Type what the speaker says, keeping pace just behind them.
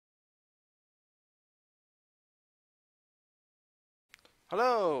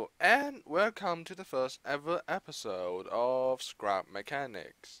Hello, and welcome to the first ever episode of Scrap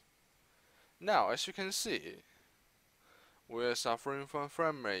Mechanics. Now, as you can see, we're suffering from a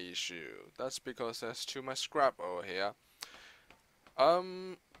frame rate issue. That's because there's too much scrap over here.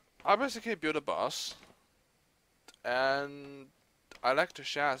 I basically built a bus, and I like the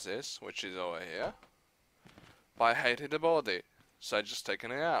chassis, which is over here, but I hated the body, so I just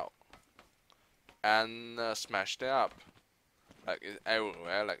taken it out and smashed it up, like it's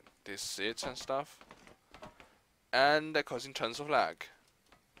everywhere, like these seats and stuff, and they're causing tons of lag.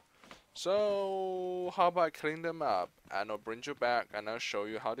 So how about I clean them up and I'll bring you back and I'll show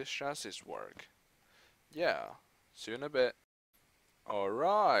you how these chassis work. Yeah, see you in a bit.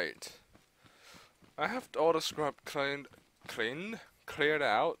 Alright. I have all the scrap cleared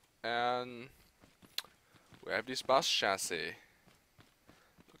out, and we have this bus chassis.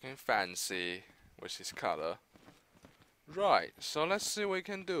 Looking fancy with this color. Right, so let's see what we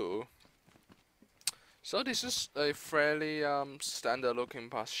can do. So this is a fairly standard looking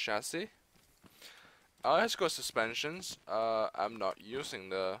bus chassis. It's got suspensions. I'm not using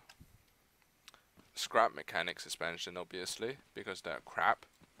the scrap mechanic suspension, obviously, because they're crap.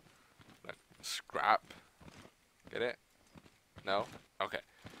 Like scrap. Get it? No? Okay.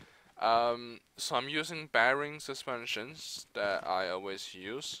 So I'm using bearing suspensions that I always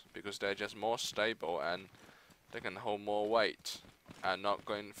use because they're just more stable and they can hold more weight and not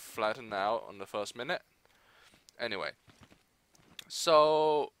going flatten out on the first minute. Anyway,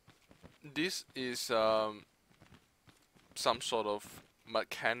 so this is some sort of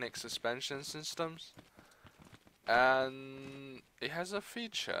mechanic suspension systems, and it has a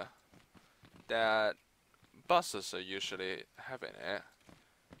feature that buses are usually having it,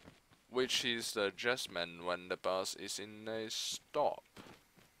 which is the adjustment when the bus is in a stop.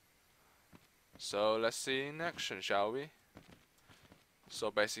 So let's see in action, shall we?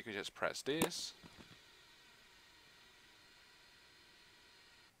 So basically just press this.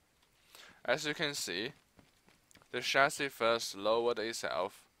 As you can see, the chassis first lowered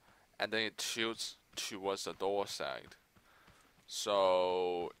itself and then it tilts towards the door side.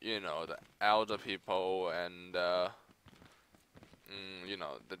 So, you know, the elder people and you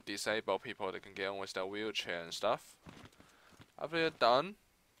know, the disabled people, they can get on with their wheelchair and stuff. After you're done,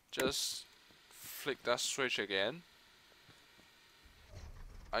 just flick that switch again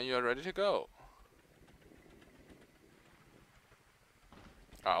and you're ready to go.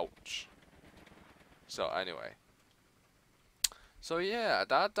 Ouch. So anyway, so yeah,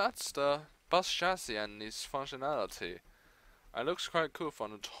 that's the bus chassis and its functionality. It looks quite cool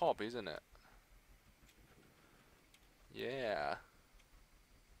from the top, isn't it? Yeah.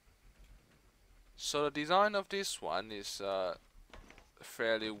 So the design of this one is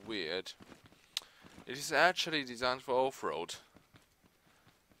fairly weird. It is actually designed for off-road,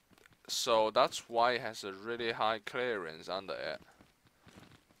 so that's why it has a really high clearance under it,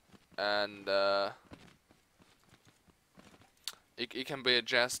 and it can be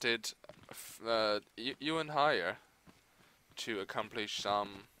adjusted even higher to accomplish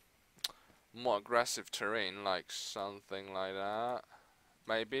some more aggressive terrain, like something like that,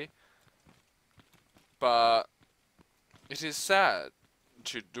 maybe. But it is sad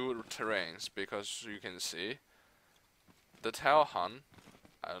to do terrains because you can see the tail hunt.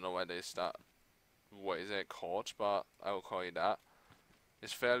 I don't know why they start. What is it called? But I will call it that.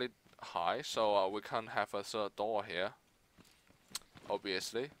 It's fairly high, so we can't have a third door here,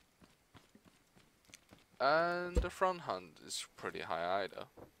 obviously. And the front hunt is pretty high either.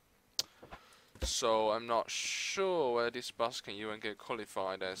 So I'm not sure whether this bus can even get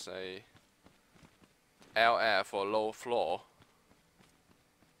qualified as a LF or low floor.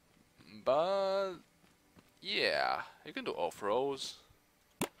 But yeah, you can do off-roads.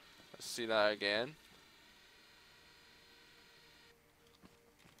 Let's see that again.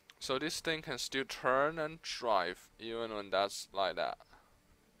 So this thing can still turn and drive even when that's like that.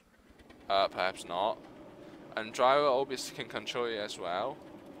 Perhaps not. And driver obviously can control it as well.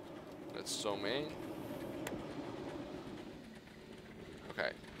 Let's zoom in.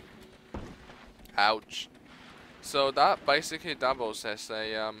 Okay. Ouch. So that basically doubles as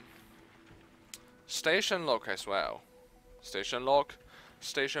a station lock as well. Station lock,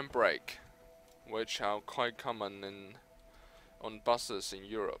 station brake, which are quite common on buses in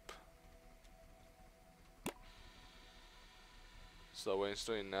Europe. So when it's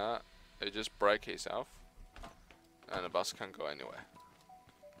doing that, it just brakes itself, and the bus can't go anywhere.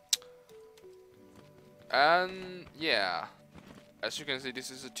 And yeah, as you can see,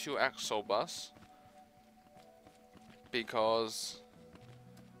 this is a 2-axle bus because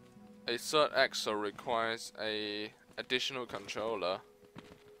a third axle requires a additional controller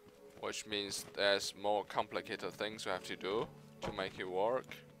which means there's more complicated things you have to do to make it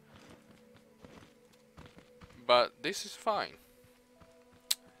work. But this is fine.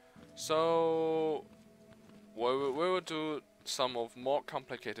 So we will do some of more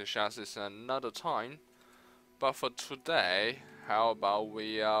complicated chassis another time. But for today, how about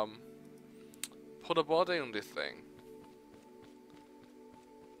we put a body on this thing?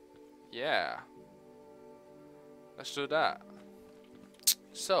 Yeah, let's do that.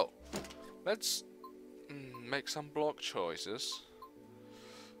 So let's make some block choices.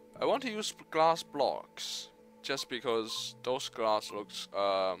 I want to use glass blocks just because those glass looks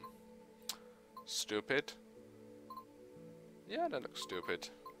stupid. Yeah, that looks stupid.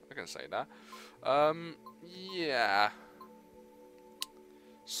 I can say that. Yeah.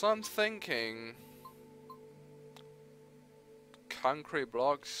 So I'm thinking concrete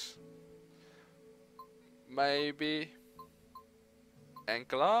blocks, maybe, and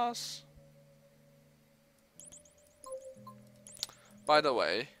glass. By the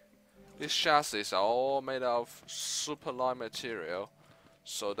way, these chassis are all made of super light material,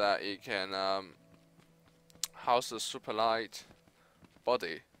 so that it can house a super light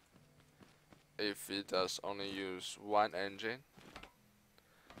body if it does only use one engine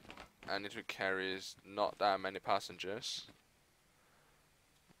and it carries not that many passengers.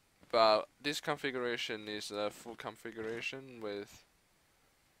 But this configuration is a full configuration with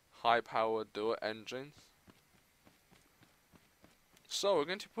high power dual engines. So we're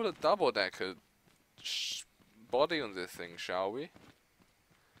going to put a double decker body on this thing, shall we?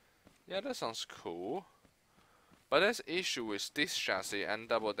 Yeah, that sounds cool. But there's an issue with this chassis and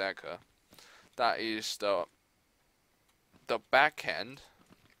double decker. That is the back end.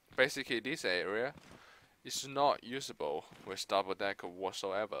 Basically, this area is not usable with double decker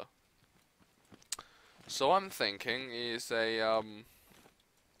whatsoever. So I'm thinking is a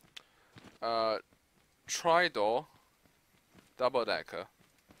tri-door double decker.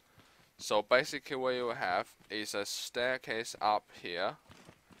 So basically, what you have is a staircase up here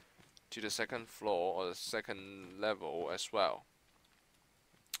to the second floor or the second level as well.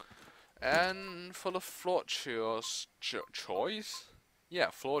 And for the floor choice, yeah,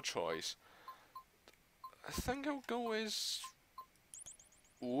 floor choice, I think I'll go with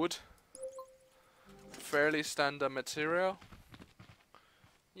wood. Fairly standard material.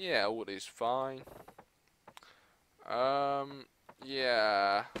 Yeah, wood is fine.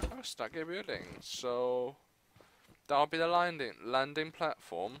 Yeah, I'll start a building. So that'll be the landing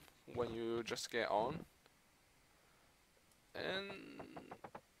platform when you just get on. And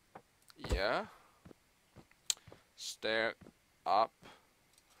yeah, stair up.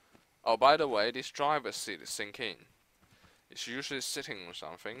 Oh, by the way, this driver's seat is sinking. It's usually sitting on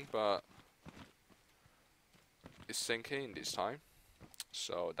something, but it's sinking this time.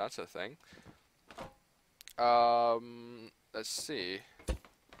 So that's a thing. Let's see.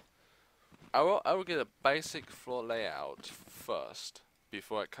 I will get a basic floor layout first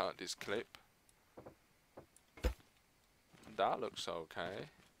before I cut this clip. That looks okay.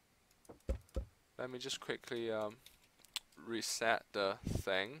 Let me just quickly reset the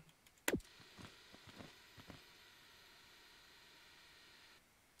thing.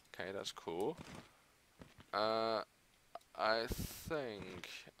 Okay, that's cool. I think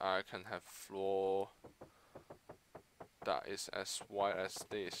I can have floor that is as wide as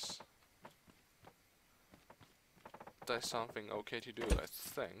this. That's something okay to do, I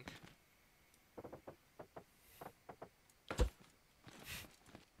think.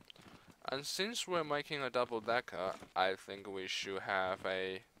 And since we're making a double decker, I think we should have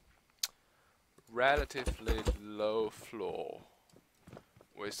a relatively low floor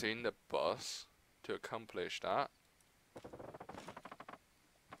within the bus to accomplish that.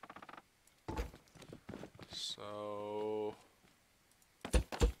 So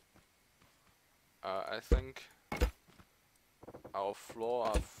I think our floor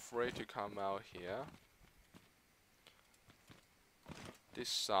are free to come out here. This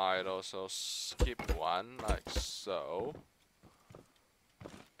side also skip one, like so.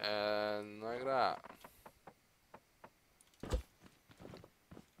 And like that.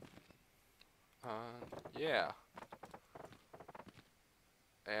 Yeah.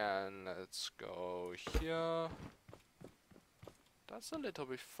 And let's go here. That's a little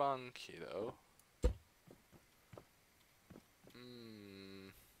bit funky though.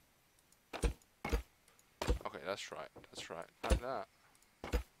 Okay, that's right, like that.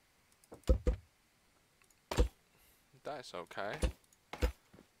 That's okay.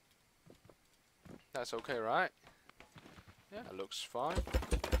 That's okay, right? Yeah, it looks fine.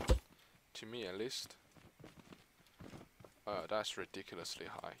 To me, at least. Oh, that's ridiculously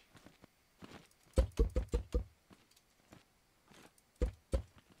high.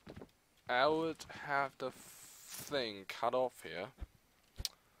 I would have the thing cut off here.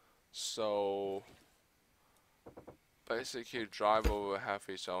 So basically driver will have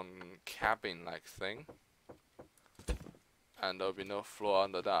his own cabin like thing. And there'll be no floor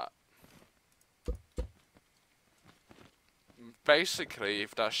under that. Basically,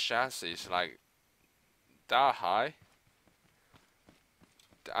 if that chassis is like that high,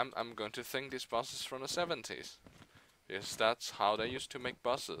 I'm going to think this bus is from the 70s. Because that's how they used to make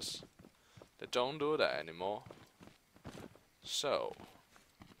buses. They don't do that anymore. So,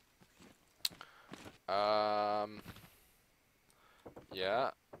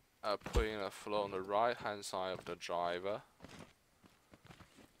 yeah, putting a floor on the right hand side of the driver.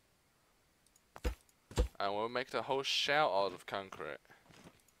 And we'll make the whole shell out of concrete.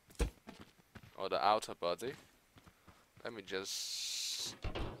 Or the outer body. Let me just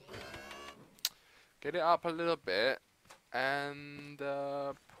get it up a little bit. And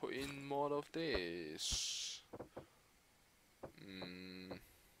put in more of this.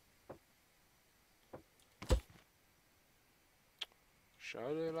 Shall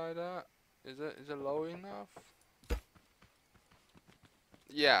I do it like that? Is it low enough?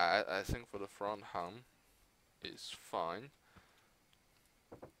 Yeah, I think for the front hum it's fine.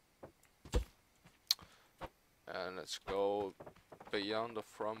 And let's go beyond the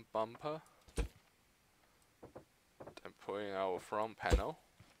front bumper. Then put in our front panel.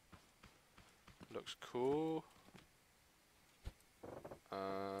 Looks cool.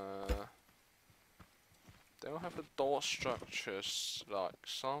 They don't have the door structures like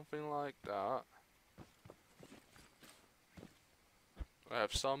something like that. I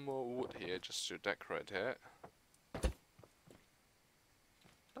have some more wood here just to decorate it.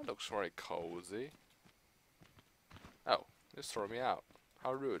 That looks very cozy. Oh, just throw me out.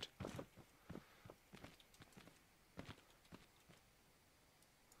 How rude.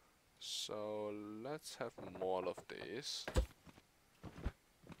 So let's have more of these.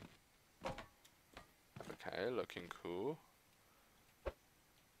 Okay, looking cool.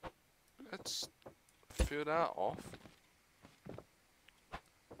 Let's fill that off.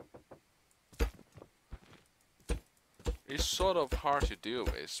 It's sort of hard to deal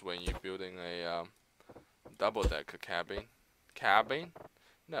with when you're building a double-decker cabin?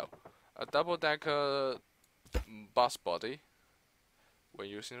 No, a double-decker bus body when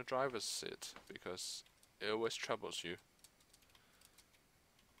using the driver's seat, because it always troubles you.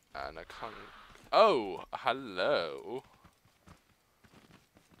 And I can't... Oh, hello.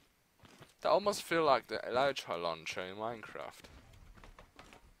 That almost feels like the Elytra launcher in Minecraft.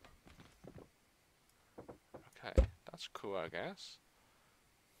 Okay, that's cool, I guess.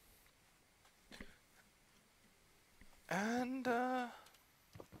 And that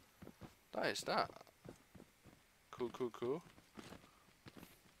is that. Cool.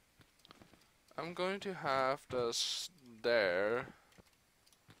 I'm going to have this there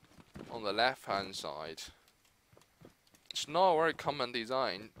on the left hand side. It's not a very common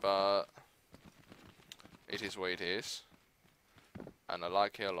design, but it is what it is, and I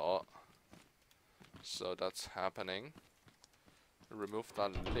like it a lot. So that's happening. Remove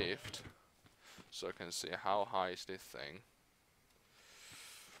that lift so I can see how high is this thing.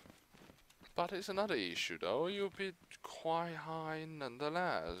 But it's another issue though, you'll be quite high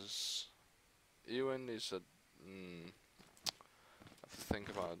nonetheless. Even it's a have to think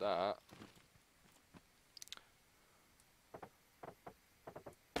about that.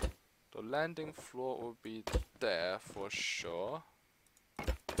 The landing floor will be there for sure.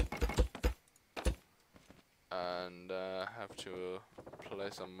 And have to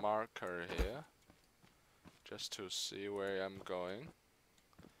place a marker here just to see where I'm going.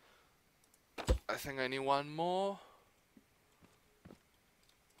 I think I need one more.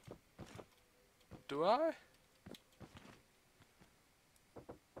 Do I?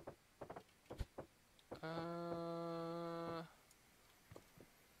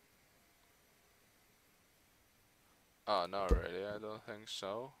 Oh, not really, I don't think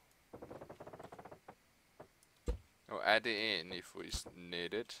so. I'll add it in if we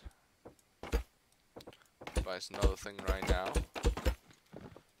need it. But it's not a thing right now.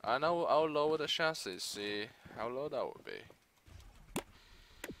 And I'll lower the chassis, see how low that would be.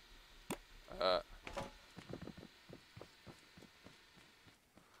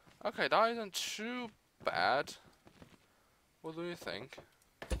 Okay, that isn't too bad. What do you think?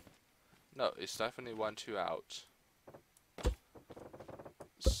 No, it's definitely 1-2 out.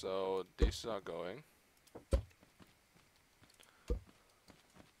 So these are going.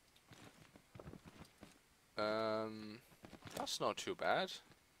 That's not too bad,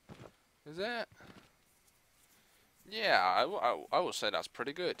 is it? Yeah, I would say that's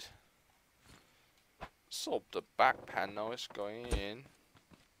pretty good. So the back panel is going in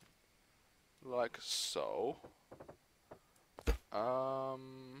like so.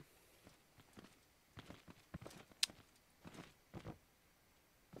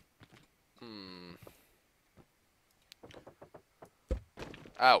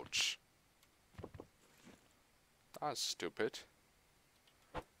 Ouch. That's stupid.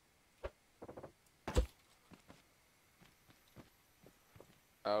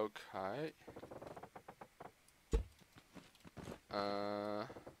 Okay.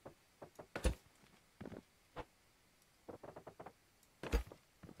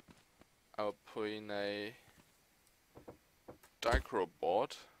 I'll put in a diagram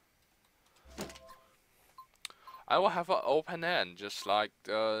board. I will have an open end, just like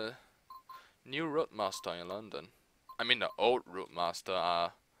the new Roadmaster in London. I mean, the old Roadmaster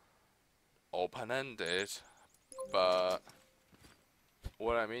are open-ended, but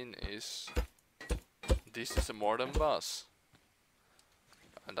what I mean is, this is a modern bus,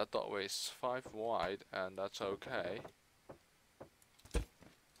 and that doorway is 5 wide, and that's okay.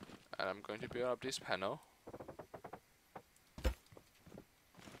 And I'm going to build up this panel.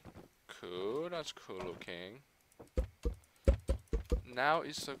 Cool, that's cool looking. Now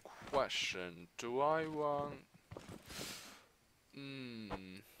is the question, do I want...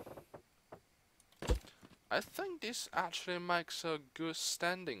 I think this actually makes a good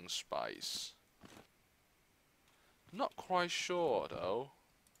standing space. Not quite sure though.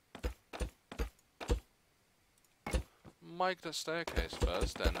 Make the staircase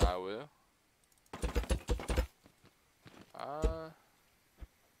first, then I will.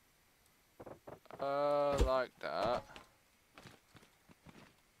 Like that.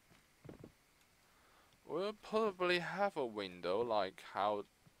 We'll probably have a window like how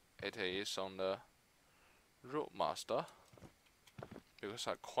it is on the Roadmaster, because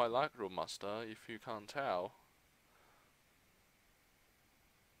I quite like Roadmaster, if you can't tell.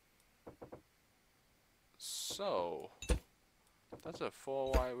 So that's a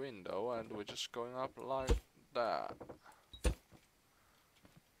 4 wide window, and we're just going up like that.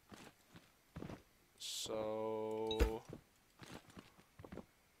 So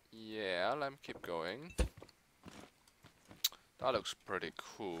yeah, let me keep going. That looks pretty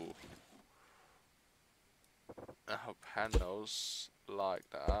cool. I have panels like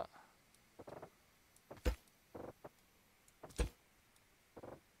that.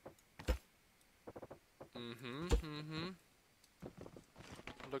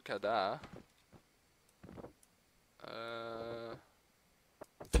 Look at that.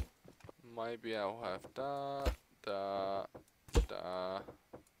 Maybe I'll have that,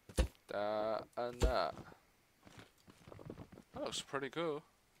 and that. That looks pretty cool.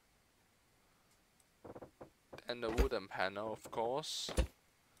 And the wooden panel, of course,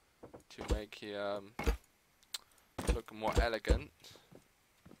 to make it look more elegant.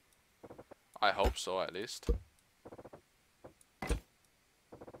 I hope so, at least.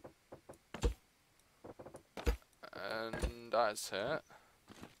 And that's it.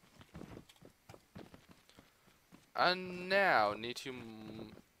 And now need to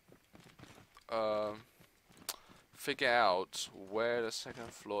figure out where the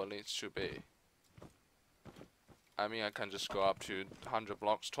second floor needs to be. I mean, I can just go up to 100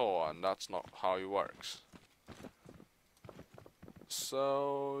 blocks tall, and that's not how it works.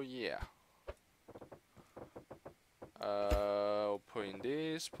 So yeah. Putting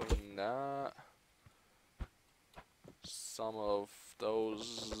this, putting that. Some of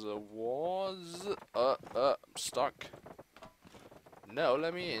those walls. I'm stuck. No,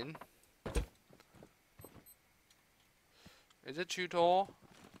 let me in. Is it too tall?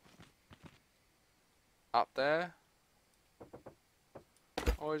 Up there?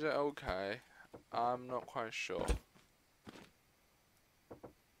 Or is it okay? I'm not quite sure.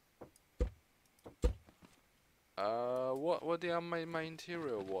 What the my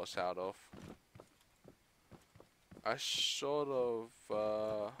interior was out of? I sort of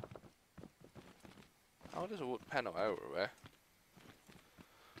oh, there's a wood panel everywhere.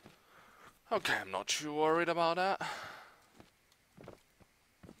 Okay, I'm not too worried about that.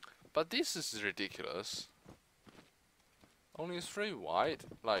 But this is ridiculous. Only 3 wide?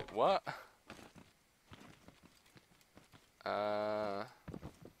 Like what?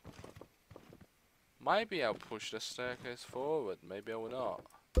 Maybe I'll push the staircase forward, maybe I will not.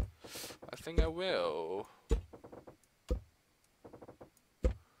 I think I will.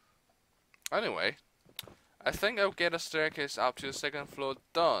 Anyway, I think I'll get a staircase up to the second floor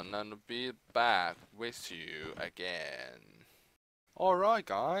done and be back with you again. Alright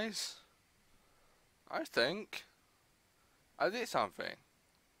guys, I think I did something.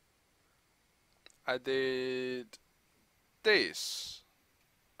 I did this.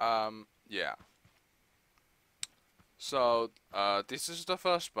 Yeah. So this is the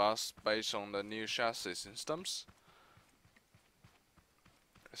first bus based on the new chassis systems.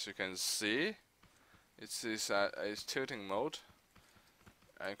 As you can see, it is at a tilting mode,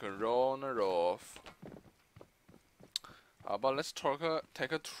 and you can roll on and roll off. But let's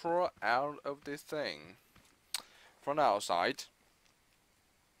take a tour out of this thing. From the outside,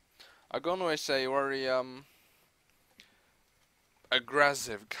 I'm gonna with a very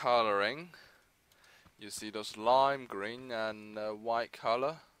aggressive coloring. You see those lime green and white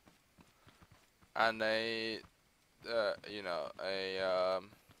color, and a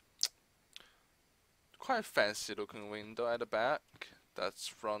quite fancy looking window at the back. That's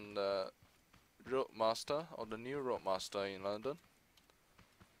from the Roadmaster, or the new Roadmaster in London.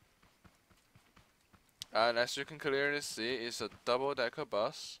 And as you can clearly see, it's a double-decker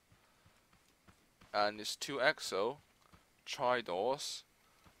bus, and it's 2 axle, tri-doors,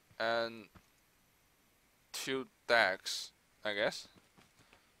 and 2 decks, I guess.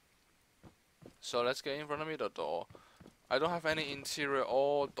 So let's get in front of me the door. I don't have any interior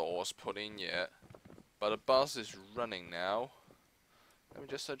or doors put in yet, but the bus is running now. Let me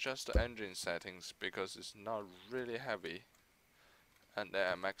just adjust the engine settings because it's not really heavy, and they're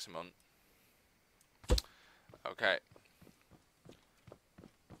at maximum. Okay.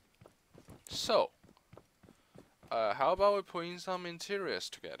 So, how about we put in some interiors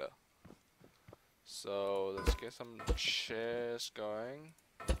together? So let's get some chairs going.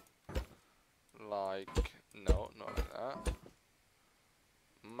 Like, no, not like that.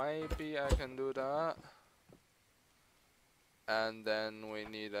 Maybe I can do that. And then we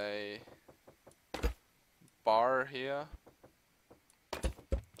need a bar here.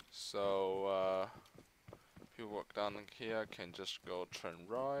 So if you walk down here, can just go turn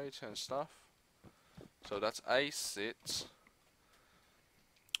right and stuff. So that's a seat.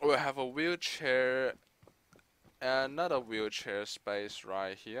 We have a wheelchair and another wheelchair space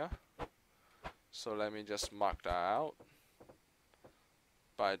right here. So let me just mark that out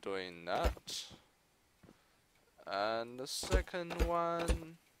by doing that. And the second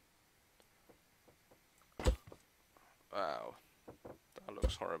one, wow, that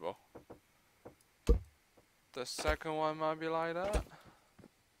looks horrible. The second one might be like that.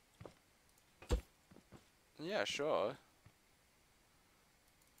 Yeah, sure.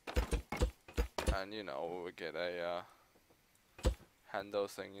 And you know, we get a handle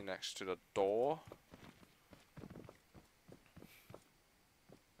thingy next to the door.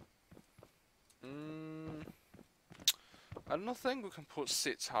 I don't think we can put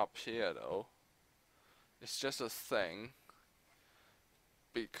seats up here though. It's just a thing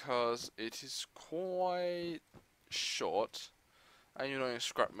because it is quite short, and you know, in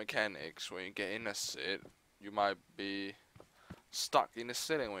scrap mechanics, when you get in a seat, you might be stuck in the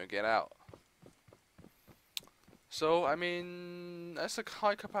ceiling when you get out. So I mean, as a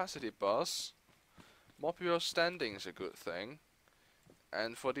high capacity bus, more people standing is a good thing.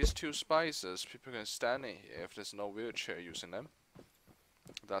 And for these 2 spaces, people can stand in here if there's no wheelchair using them.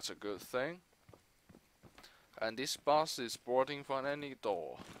 That's a good thing. And this bus is boarding from any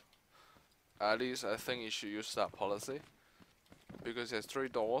door. At least I think you should use that policy, because there's 3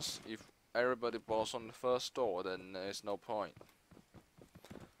 doors. If everybody boards on the first door, then there's no point.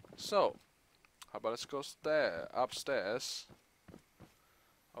 So, how about let's go upstairs.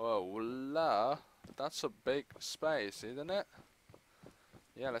 Oh la, that's a big space, isn't it?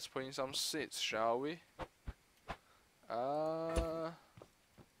 Yeah, let's put in some seats, shall we? Do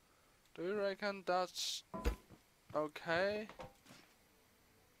you reckon that's okay?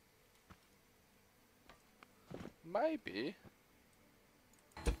 Maybe.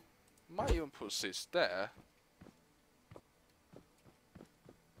 Might even put seats there.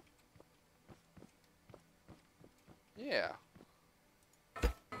 Yeah.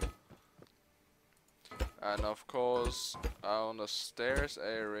 And of course, on the stairs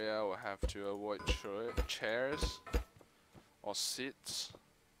area, we'll have to avoid chairs or seats,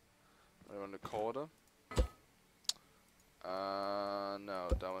 whatever you want to call them. No,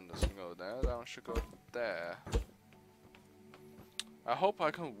 that one doesn't go there. That one should go there. I hope I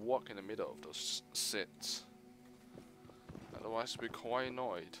can walk in the middle of those seats. Otherwise, I'll be quite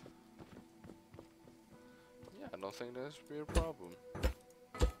annoyed. Yeah, I don't think there's be a problem.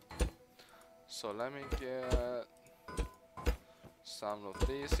 So let me get some of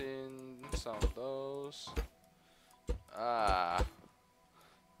these in, some of those.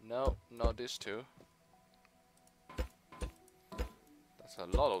 No, not these 2. That's a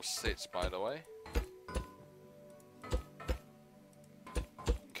lot of seats, by the way.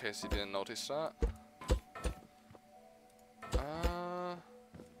 In case you didn't notice that.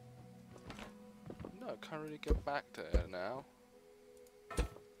 can't really get back there now.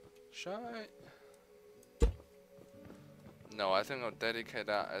 Shall I? No, I think I'll dedicate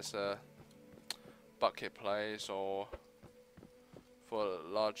that as a bucket place or for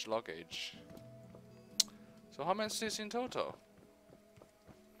large luggage. So how many seats in total?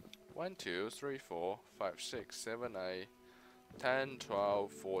 1, 2, 3, 4, 5, 6, 7, 8, 10,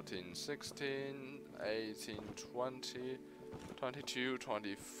 12, 14, 16, 18, 20, 22,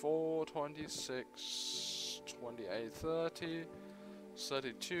 24, 26, 28, 30,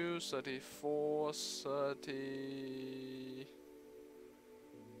 32, 34, 30...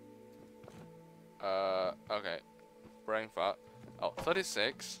 okay. Brain fart. Oh,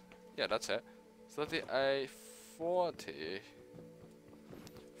 36. Yeah, that's it. 38, 40.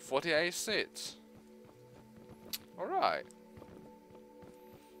 48 seats. Alright.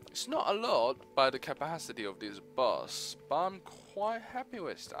 It's not a lot by the capacity of this bus, but I'm quite happy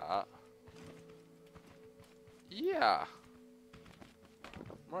with that. Yeah.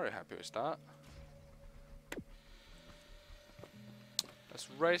 I'm very happy with that. Let's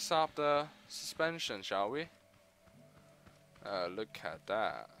raise up the suspension, shall we? Look at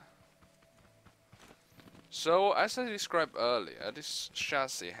that. So, as I described earlier, this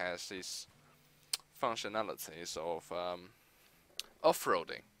chassis has these functionalities of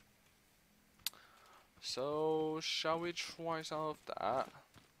off-roading. So, shall we try some of that?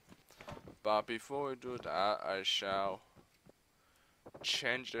 But before we do that, I shall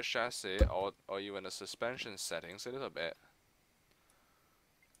change the chassis or even the suspension settings a little bit.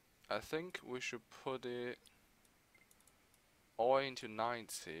 I think we should put it all into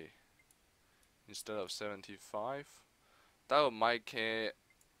 90 instead of 75. That will make it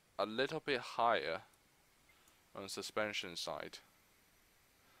a little bit higher on the suspension side.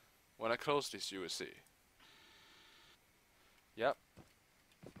 When I close this, you will see. Yep.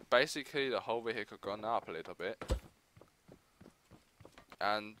 Basically, the whole vehicle gone up a little bit.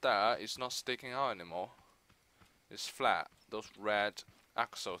 And that is not sticking out anymore. It's flat. Those red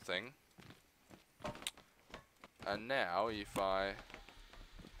axle thing. And now, if I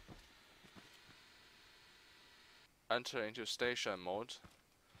enter into station mode,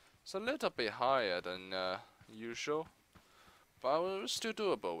 it's a little bit higher than usual, but we're still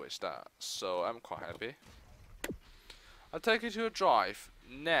doable with that, so I'm quite happy. I'll take it to a drive.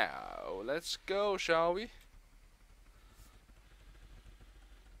 Now, let's go, shall we?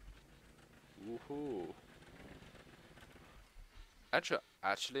 Woohoo.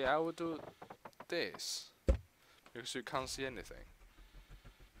 Actually, I will do this, because you can't see anything.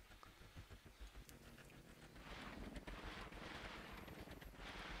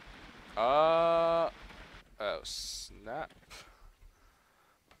 Oh snap.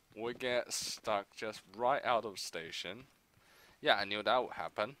 We get stuck just right out of station. Yeah, I knew that would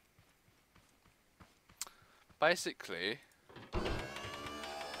happen. Basically,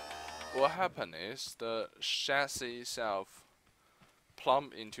 what happened is the chassis itself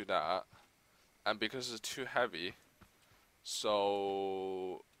plumbed into that, and because it's too heavy,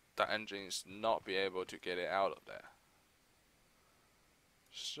 so the engine is not be able to get it out of there.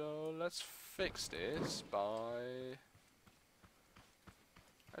 So let's fix this by...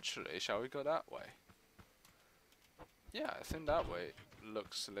 Actually, shall we go that way? Yeah, I think that way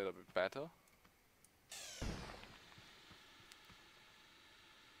looks a little bit better.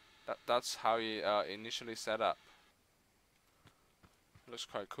 That's how he initially set up. Looks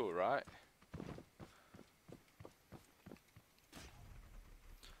quite cool, right?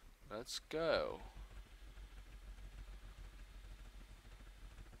 Let's go.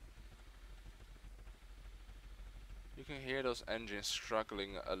 You can hear those engines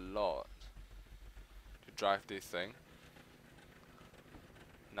struggling a lot to drive this thing.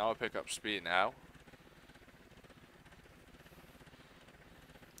 Now I pick up speed now.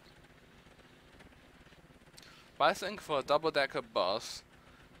 But I think for a double-decker bus,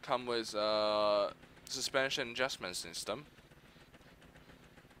 come with a suspension adjustment system.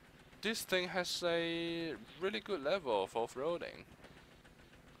 This thing has a really good level of off-roading.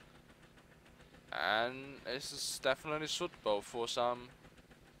 And it's definitely suitable for some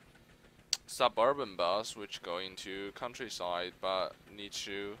suburban bus which go into countryside but need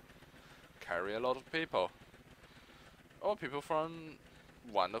to carry a lot of people. Or people from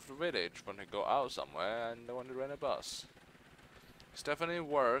one of the village want to go out somewhere and they want to rent a bus. It definitely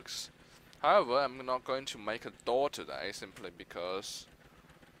works. However, I'm not going to make a door today simply because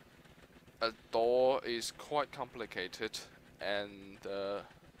a door is quite complicated and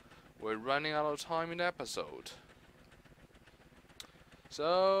we're running out of time in the episode.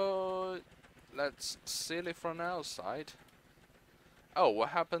 So let's see it from outside. Oh, what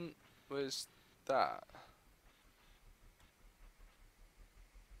happened with that?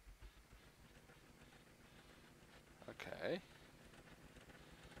 Okay.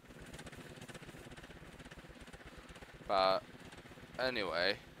 But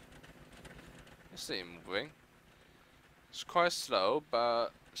anyway, you see it moving. It's quite slow,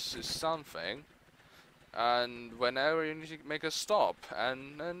 but it's something. And whenever you need to make a stop,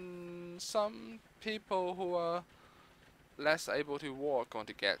 and then some people who are less able to walk want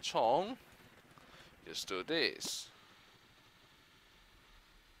to get Chong, just do this.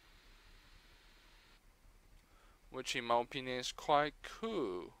 Which in my opinion is quite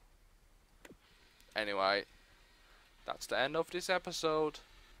cool. Anyway, that's the end of this episode.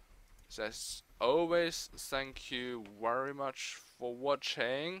 As always, thank you very much for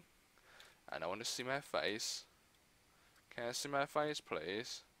watching. And I want to see my face. Can I see my face,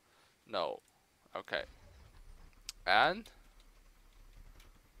 please? No. Okay. And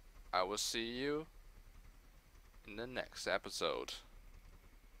I will see you in the next episode.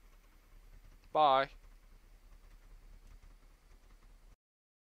 Bye.